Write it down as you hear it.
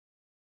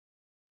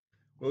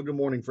Well, good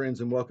morning,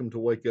 friends, and welcome to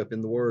Wake Up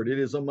in the Word. It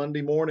is a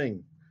Monday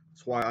morning.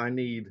 That's why I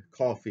need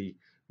coffee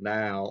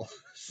now.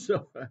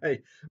 So,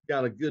 hey,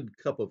 got a good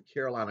cup of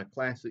Carolina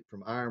Classic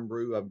from Iron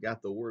Brew. I've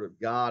got the Word of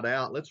God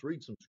out. Let's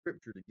read some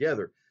scripture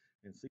together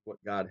and see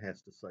what God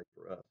has to say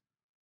for us.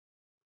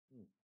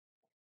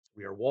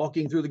 We are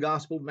walking through the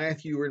Gospel of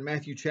Matthew. We're in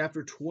Matthew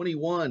chapter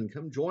 21.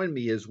 Come join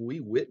me as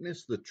we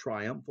witness the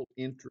triumphal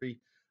entry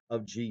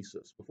of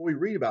Jesus. Before we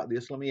read about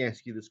this, let me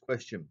ask you this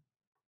question.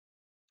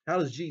 How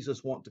does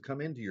Jesus want to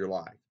come into your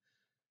life?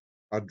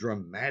 A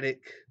dramatic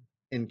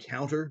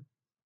encounter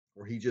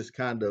where he just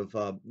kind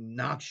of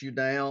knocks you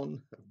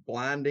down,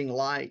 blinding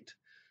light,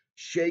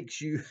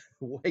 shakes you,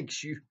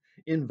 wakes you,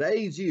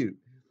 invades you.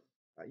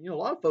 A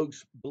lot of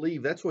folks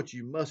believe that's what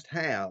you must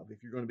have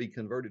if you're going to be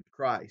converted to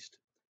Christ.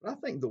 But I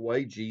think the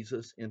way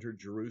Jesus entered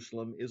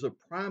Jerusalem is a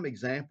prime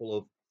example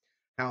of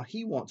how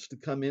he wants to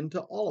come into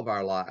all of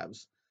our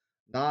lives,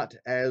 not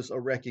as a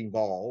wrecking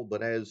ball,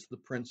 but as the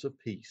Prince of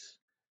Peace.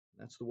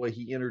 That's the way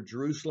he entered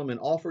Jerusalem and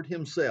offered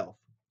himself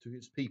to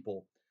his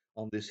people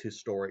on this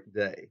historic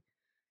day.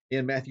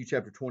 In Matthew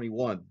chapter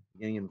 21,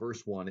 beginning in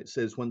verse 1, it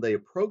says, "When they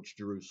approached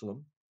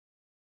Jerusalem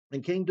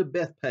and came to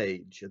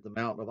Bethpage at the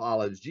Mount of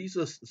Olives,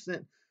 Jesus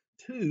sent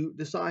two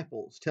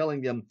disciples,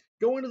 telling them,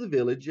 'Go into the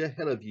village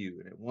ahead of you,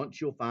 and at once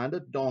you'll find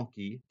a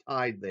donkey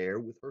tied there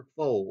with her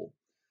foal.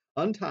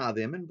 Untie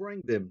them and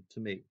bring them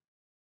to me.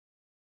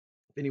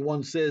 If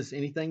anyone says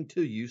anything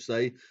to you,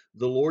 say,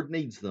 the Lord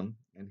needs them,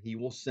 and he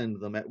will send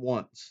them at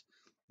once.'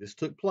 This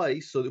took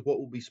place so that what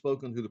will be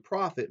spoken through the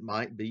prophet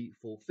might be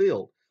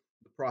fulfilled."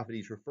 The prophet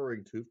he's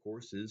referring to, of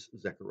course, is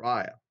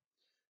Zechariah.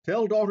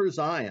 "Tell daughter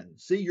Zion,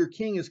 see, your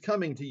king is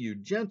coming to you,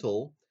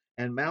 gentle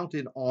and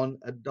mounted on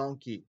a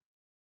donkey."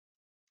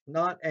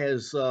 Not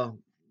as,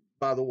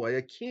 by the way,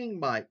 a king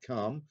might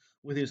come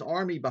with his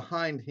army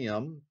behind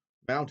him,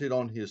 mounted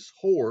on his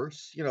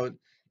horse,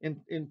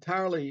 an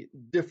entirely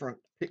different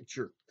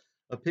picture,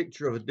 a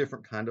picture of a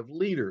different kind of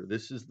leader.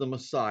 This is the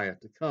Messiah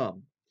to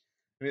come.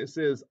 And it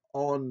says,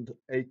 on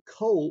a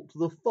colt,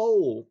 the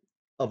foal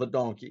of a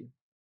donkey.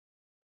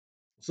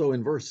 So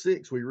in verse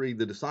 6, we read,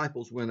 the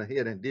disciples went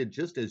ahead and did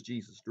just as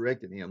Jesus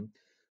directed him.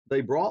 They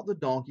brought the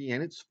donkey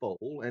and its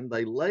foal, and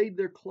they laid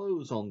their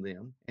clothes on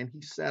them, and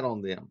he sat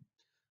on them.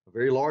 A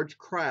very large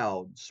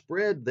crowd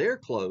spread their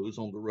clothes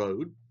on the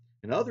road,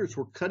 and others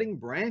were cutting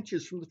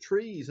branches from the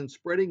trees and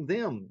spreading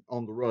them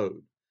on the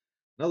road.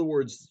 In other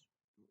words,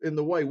 in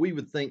the way we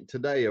would think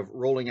today of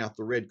rolling out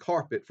the red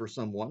carpet for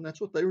someone, that's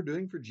what they were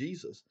doing for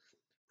Jesus,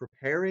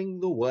 preparing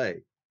the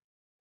way.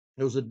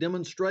 It was a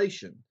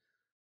demonstration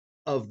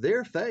of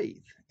their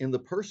faith in the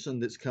person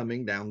that's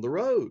coming down the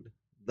road.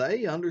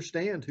 They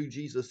understand who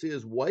Jesus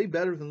is way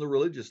better than the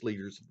religious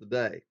leaders of the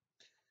day.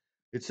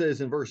 It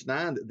says in verse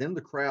 9 that then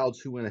the crowds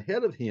who went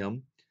ahead of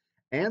him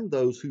and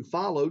those who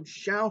followed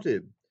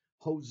shouted,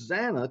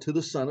 "Hosanna to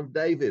the Son of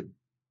David."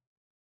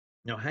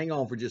 Now, hang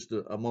on for just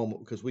a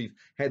moment, because we've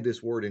had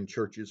this word in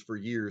churches for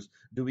years.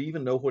 Do we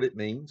even know what it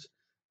means?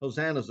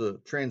 Hosanna is a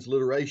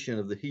transliteration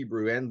of the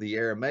Hebrew and the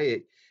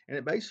Aramaic, and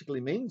it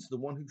basically means the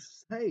one who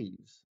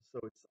saves. So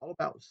it's all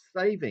about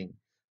saving.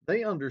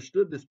 They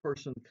understood this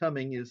person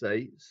coming is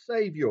a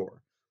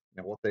savior.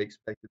 Now, what they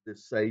expected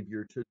this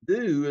savior to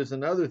do is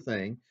another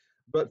thing,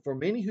 but for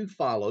many who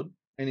followed,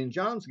 and in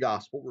John's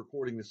gospel,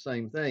 recording the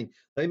same thing,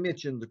 they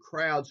mentioned the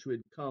crowds who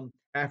had come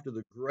after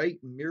the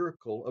great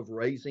miracle of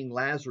raising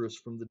Lazarus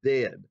from the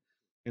dead.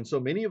 And so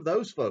many of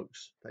those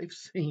folks, they've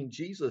seen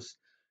Jesus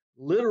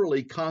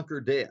literally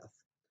conquer death.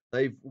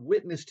 They've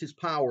witnessed his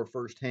power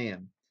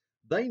firsthand.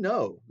 They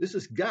know this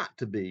has got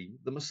to be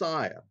the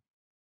Messiah.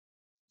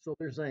 So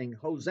they're saying,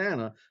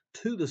 Hosanna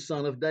to the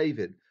Son of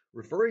David.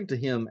 Referring to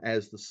him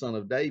as the Son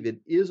of David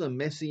is a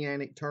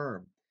messianic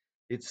term.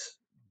 It's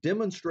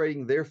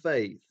demonstrating their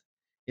faith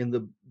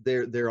in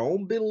their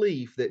own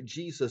belief that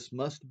Jesus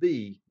must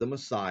be the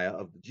Messiah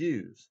of the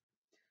Jews.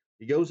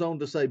 He goes on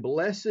to say,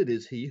 "Blessed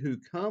is he who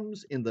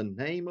comes in the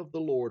name of the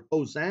Lord.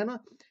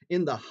 Hosanna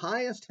in the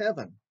highest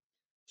heaven."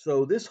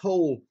 So this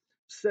whole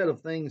set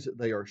of things that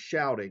they are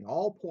shouting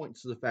all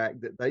points to the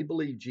fact that they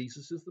believe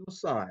Jesus is the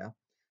Messiah,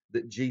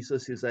 that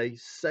Jesus is a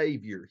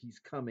Savior. He's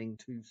coming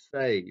to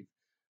save.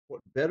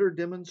 What better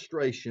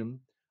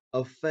demonstration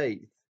of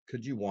faith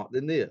could you want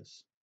than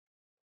this?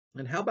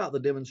 And how about the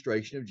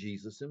demonstration of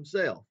Jesus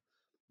himself?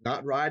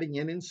 Not riding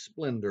in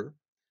splendor,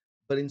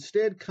 but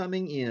instead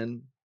coming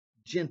in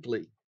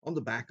gently on the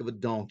back of a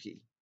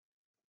donkey.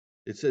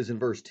 It says in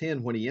verse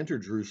 10, when he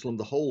entered Jerusalem,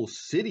 the whole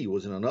city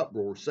was in an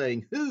uproar,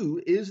 saying, "Who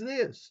is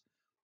this?"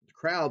 The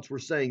crowds were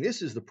saying,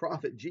 "This is the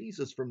prophet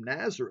Jesus from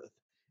Nazareth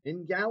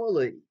in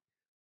Galilee.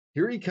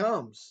 Here he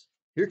comes.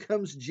 Here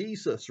comes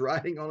Jesus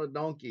riding on a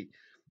donkey.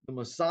 The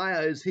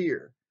Messiah is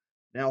here.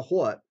 Now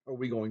what are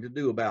we going to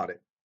do about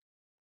it?"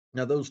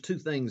 Now, those two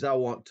things I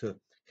want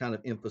to kind of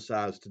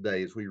emphasize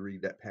today as we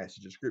read that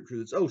passage of scripture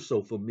that's oh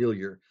so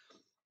familiar.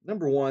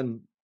 Number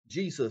one,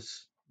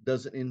 Jesus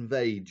doesn't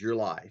invade your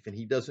life, and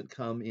he doesn't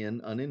come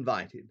in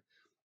uninvited.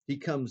 He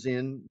comes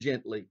in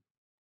gently.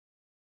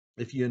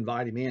 If you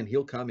invite him in,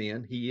 he'll come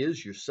in. He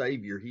is your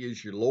Savior. He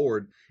is your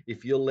Lord.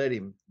 If you'll let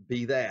him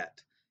be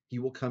that, he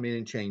will come in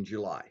and change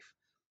your life.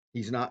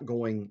 He's not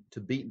going to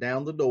beat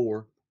down the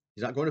door.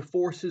 He's not going to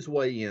force his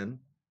way in.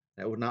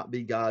 That would not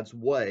be God's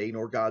way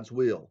nor God's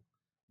will.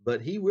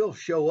 But he will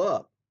show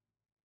up.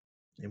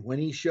 And when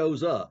he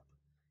shows up,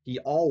 he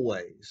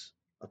always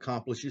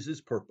accomplishes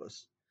his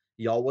purpose.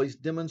 He always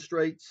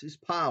demonstrates his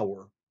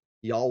power.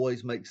 He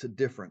always makes a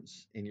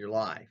difference in your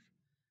life.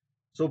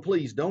 So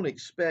please don't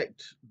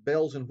expect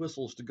bells and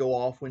whistles to go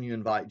off when you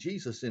invite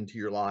Jesus into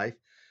your life,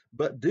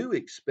 but do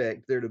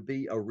expect there to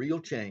be a real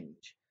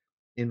change.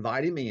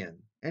 Invite him in,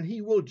 and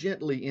he will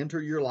gently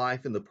enter your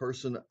life in the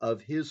person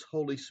of his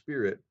Holy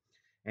Spirit,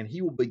 and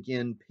he will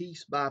begin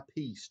piece by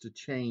piece to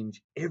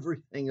change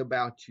everything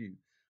about you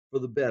for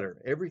the better.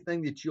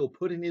 Everything that you'll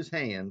put in his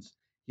hands,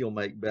 he'll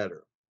make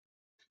better.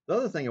 The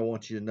other thing I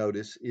want you to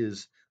notice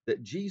is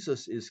that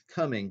Jesus is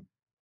coming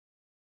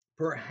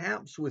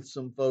perhaps with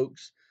some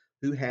folks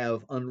who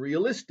have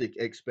unrealistic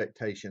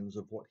expectations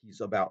of what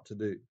he's about to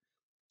do.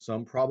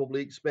 Some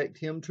probably expect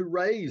him to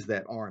raise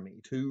that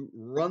army, to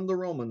run the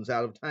Romans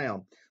out of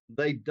town.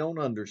 They don't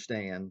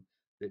understand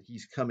that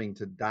he's coming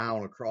to die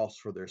on a cross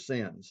for their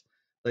sins.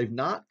 They've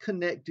not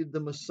connected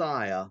the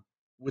Messiah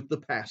with the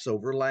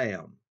Passover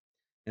lamb.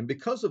 And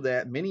because of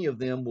that, many of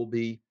them will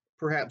be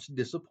perhaps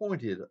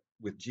disappointed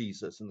with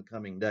Jesus in the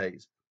coming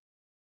days,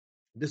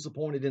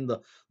 disappointed in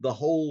the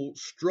whole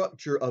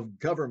structure of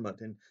government,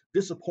 and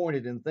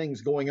disappointed in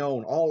things going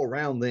on all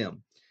around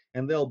them.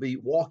 And they'll be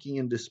walking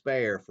in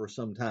despair for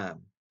some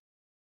time.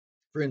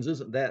 Friends,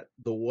 isn't that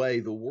the way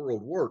the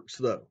world works,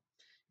 though?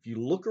 If you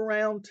look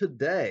around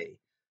today,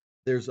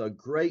 there's a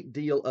great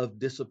deal of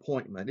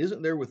disappointment,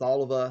 isn't there, with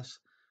all of us?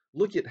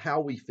 Look at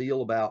how we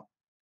feel about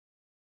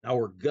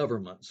our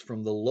governments,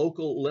 from the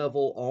local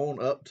level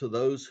on up to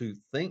those who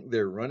think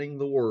they're running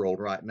the world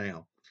right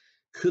now.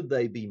 Could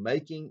they be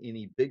making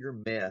any bigger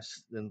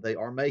mess than they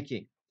are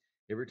making?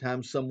 Every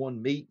time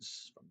someone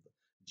meets, from the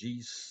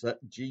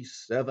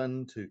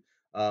G7 to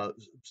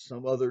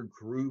some other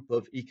group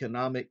of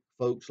economic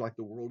folks like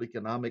the World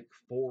Economic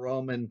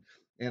Forum,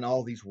 and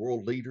all these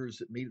world leaders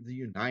that meet at the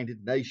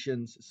United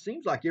Nations, it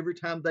seems like every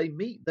time they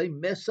meet, they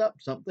mess up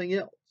something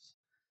else.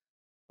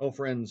 Oh,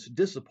 friends,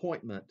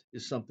 disappointment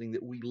is something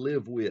that we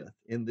live with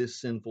in this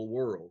sinful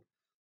world.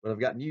 But I've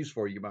got news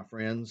for you, my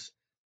friends.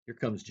 Here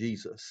comes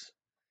Jesus.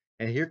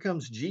 And here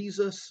comes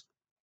Jesus,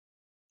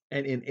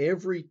 and in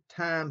every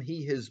time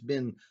he has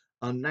been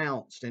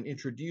announced and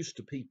introduced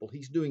to people,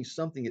 he's doing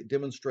something that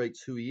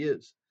demonstrates who he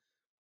is.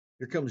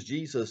 Here comes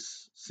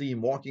Jesus. See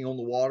him walking on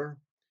the water,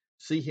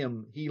 see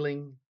him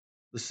healing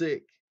the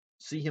sick,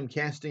 see him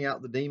casting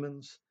out the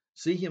demons,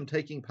 see him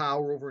taking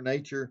power over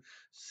nature,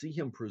 see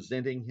him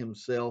presenting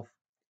himself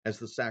as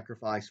the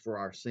sacrifice for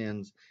our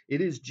sins.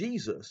 It is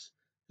Jesus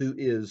who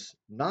is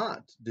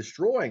not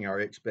destroying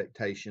our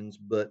expectations,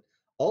 but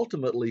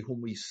ultimately,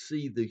 when we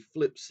see the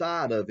flip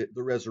side of it,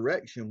 the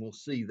resurrection, we'll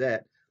see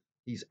that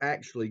he's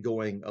actually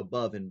going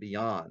above and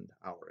beyond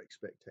our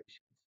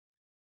expectations.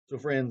 So,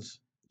 friends,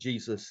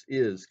 Jesus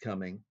is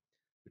coming.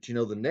 But you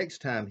know, the next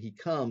time he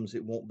comes,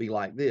 it won't be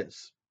like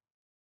this.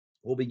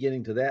 We'll be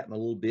getting to that in a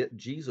little bit.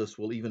 Jesus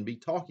will even be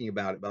talking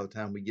about it by the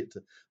time we get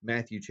to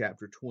Matthew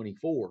chapter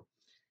 24.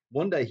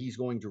 One day he's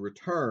going to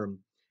return,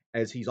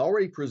 as he's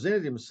already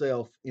presented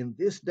himself in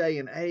this day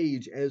and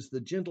age as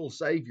the gentle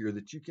Savior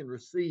that you can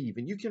receive.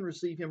 And you can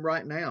receive him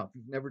right now if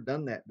you've never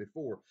done that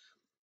before,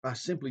 by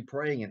simply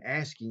praying and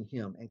asking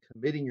him and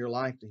committing your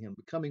life to him,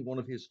 becoming one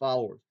of his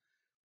followers.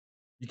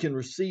 You can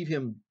receive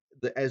him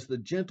as the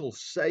gentle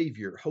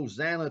Savior.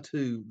 Hosanna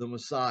to the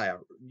Messiah.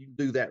 You can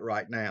do that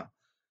right now.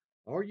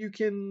 Or you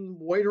can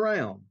wait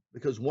around,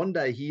 because one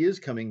day he is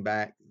coming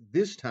back,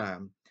 this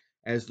time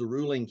as the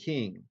ruling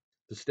king,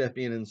 to step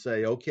in and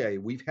say, okay,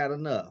 we've had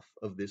enough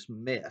of this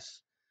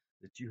mess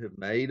that you have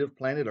made of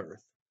planet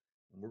Earth,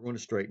 and we're going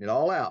to straighten it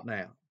all out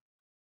now.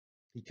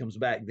 He comes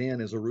back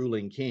then as a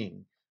ruling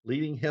king,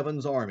 leading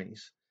heaven's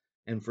armies.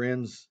 And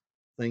friends,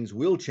 things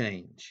will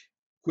change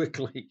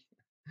quickly,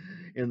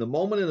 in the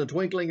moment, in the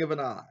twinkling of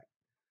an eye.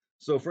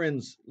 So,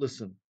 friends,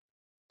 listen,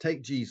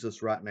 take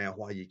Jesus right now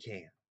while you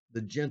can.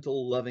 The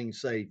gentle, loving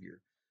Savior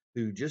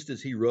who, just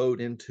as he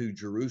rode into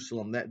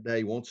Jerusalem that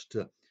day, wants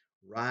to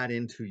ride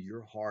into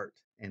your heart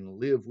and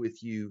live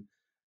with you,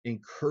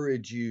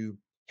 encourage you,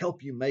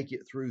 help you make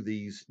it through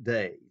these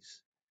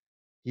days.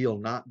 He'll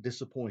not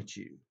disappoint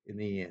you in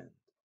the end.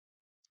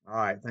 All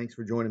right, thanks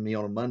for joining me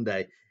on a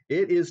Monday.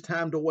 It is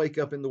time to wake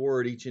up in the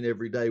Word each and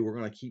every day. We're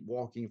going to keep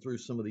walking through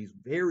some of these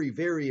very,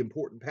 very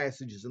important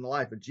passages in the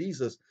life of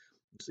Jesus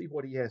and see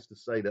what he has to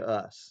say to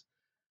us.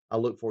 I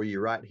look for you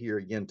right here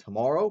again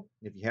tomorrow.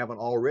 If you haven't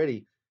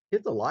already,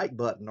 hit the like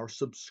button or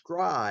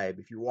subscribe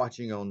if you're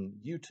watching on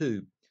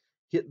YouTube.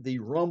 Hit the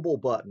Rumble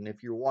button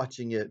if you're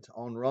watching it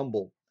on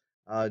Rumble.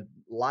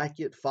 Like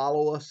it,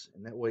 follow us,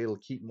 and that way it'll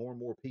keep more and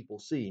more people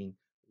seeing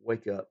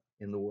Wake Up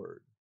in the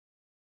Word.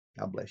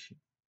 God bless you.